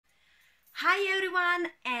Hi everyone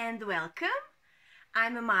and welcome.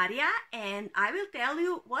 I'm Maria and I will tell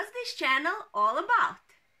you what's this channel all about.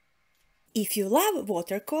 If you love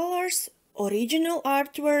watercolors, original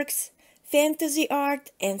artworks, fantasy art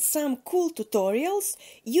and some cool tutorials,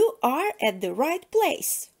 you are at the right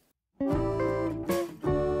place.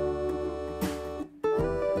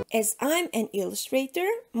 As I'm an illustrator,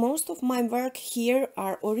 most of my work here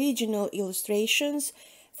are original illustrations,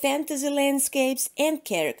 fantasy landscapes and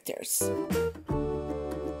characters.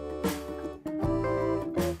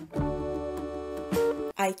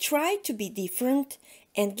 I try to be different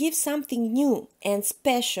and give something new and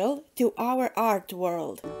special to our art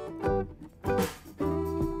world.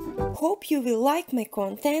 Hope you will like my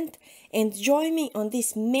content and join me on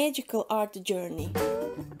this magical art journey.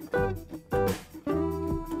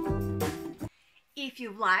 If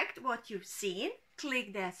you've liked what you've seen,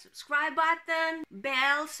 click the subscribe button,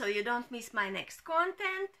 bell so you don't miss my next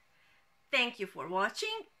content. Thank you for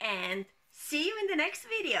watching and see you in the next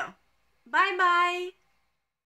video. Bye bye!